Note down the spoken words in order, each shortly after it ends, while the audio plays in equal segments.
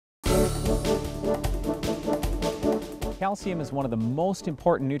calcium is one of the most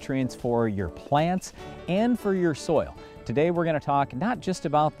important nutrients for your plants and for your soil. Today we're going to talk not just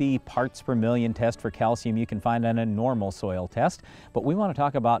about the parts per million test for calcium you can find on a normal soil test, but we want to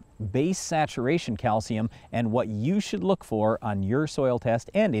talk about base saturation calcium and what you should look for on your soil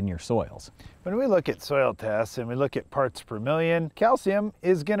test and in your soils. When we look at soil tests and we look at parts per million, calcium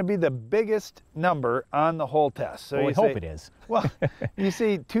is going to be the biggest number on the whole test. So we hope it is. Well, you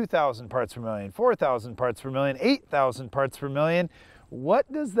see 2,000 parts per million, 4,000 parts per million, 8,000 parts per million.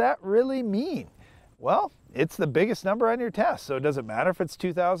 What does that really mean? Well, it's the biggest number on your test, so does it matter if it's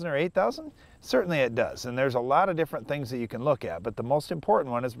 2,000 or 8,000? Certainly it does, and there's a lot of different things that you can look at, but the most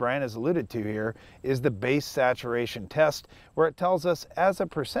important one, as Brian has alluded to here, is the base saturation test, where it tells us as a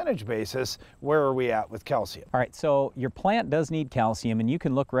percentage basis, where are we at with calcium. All right, so your plant does need calcium, and you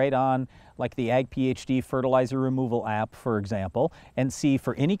can look right on like the Ag PhD fertilizer removal app, for example, and see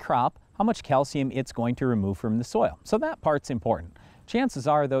for any crop how much calcium it's going to remove from the soil. So that part's important. Chances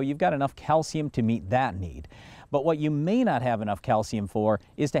are, though, you've got enough calcium to meet that need. But what you may not have enough calcium for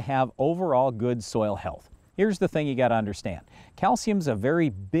is to have overall good soil health. Here's the thing you got to understand. Calcium's a very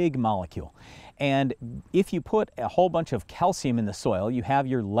big molecule. And if you put a whole bunch of calcium in the soil, you have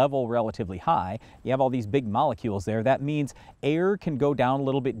your level relatively high, you have all these big molecules there, that means air can go down a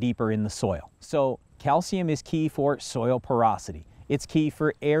little bit deeper in the soil. So calcium is key for soil porosity. It's key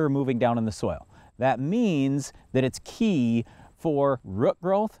for air moving down in the soil. That means that it's key for root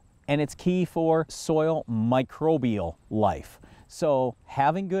growth, and it's key for soil microbial life. So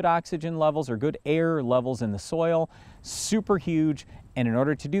having good oxygen levels or good air levels in the soil, super huge, and in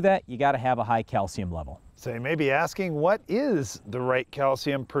order to do that, you got to have a high calcium level. So you may be asking, what is the right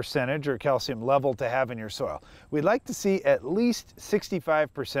calcium percentage or calcium level to have in your soil? We'd like to see at least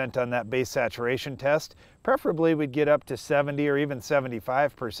 65% on that base saturation test. Preferably we'd get up to 70 or even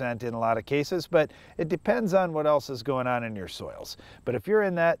 75% in a lot of cases, but it depends on what else is going on in your soils. But if you're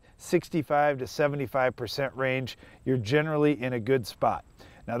in that 65 to 75% range, you're generally in a good spot.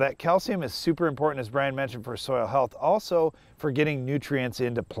 Now that calcium is super important, as Brian mentioned, for soil health, also for getting nutrients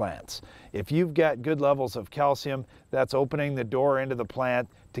into plants. If you've got good levels of calcium, that's opening the door into the plant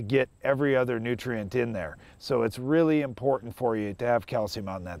to get every other nutrient in there. So it's really important for you to have calcium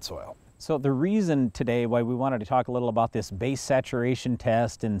on that soil. So the reason today why we wanted to talk a little about this base saturation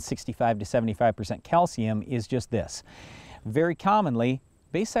test and 65 to 75% calcium is just this. Very commonly,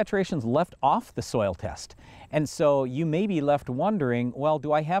 base saturation is left off the soil test. And so you may be left wondering, well,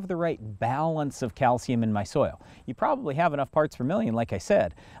 do I have the right balance of calcium in my soil? You probably have enough parts per million, like I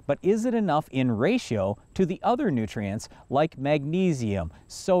said, but is it enough in ratio to the other nutrients like magnesium,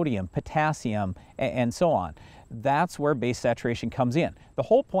 sodium, potassium, and so on? That's where base saturation comes in. The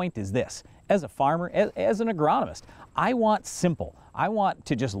whole point is this. As a farmer, as an agronomist, I want simple. I want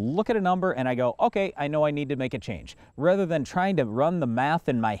to just look at a number and I go, okay, I know I need to make a change. Rather than trying to run the math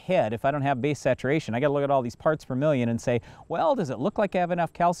in my head, if I don't have base saturation, I got to look at all these parts per million and say, well, does it look like I have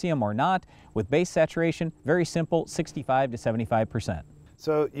enough calcium or not? With base saturation, very simple, 65 to 75%.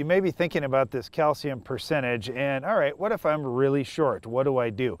 So you may be thinking about this calcium percentage and, all right, what if I'm really short? What do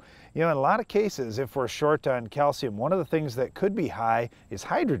I do? You know, in a lot of cases, if we're short on calcium, one of the things that could be high is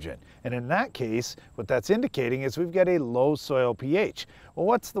hydrogen. And in that case, what that's indicating is we've got a low soil pH. Well,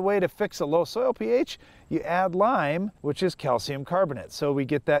 what's the way to fix a low soil pH? You add lime, which is calcium carbonate. So we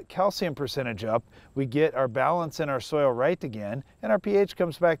get that calcium percentage up, we get our balance in our soil right again, and our pH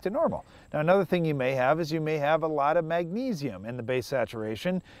comes back to normal. Now, another thing you may have is you may have a lot of magnesium in the base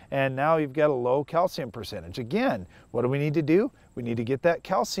saturation, and now you've got a low calcium percentage. Again, what do we need to do? We need to get that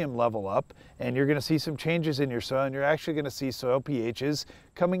calcium level up, and you're going to see some changes in your soil, and you're actually going to see soil pHs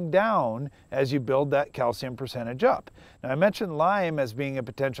coming down as you build that calcium percentage up. Now, I mentioned lime as being a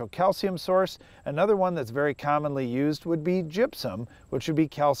potential calcium source. Another one that's very commonly used would be gypsum, which would be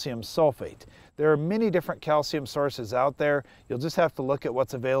calcium sulfate. There are many different calcium sources out there. You'll just have to look at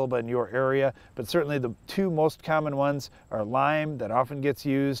what's available in your area, but certainly the two most common ones are lime, that often gets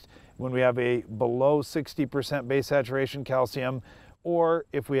used when we have a below 60% base saturation calcium, or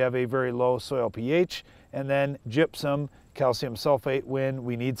if we have a very low soil pH, and then gypsum, calcium sulfate when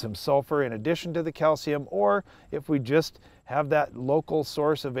we need some sulfur in addition to the calcium, or if we just have that local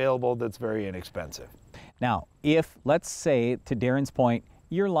source available that's very inexpensive. Now, if, let's say, to Darren's point,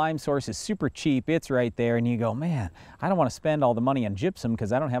 your lime source is super cheap, it's right there, and you go, man, I don't want to spend all the money on gypsum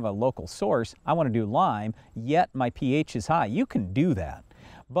because I don't have a local source. I want to do lime, yet my pH is high. You can do that.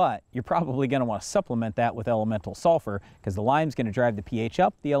 But you're probably going to want to supplement that with elemental sulfur because the lime's going to drive the pH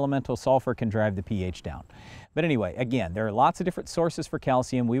up, the elemental sulfur can drive the pH down. But anyway, again, there are lots of different sources for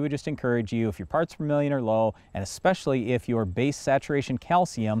calcium. We would just encourage you, if your parts per million are low, and especially if your base saturation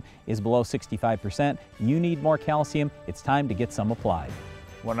calcium is below 65%, you need more calcium, it's time to get some applied.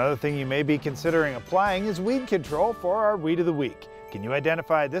 One other thing you may be considering applying is weed control for our Weed of the Week. Can you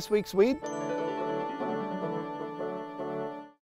identify this week's weed?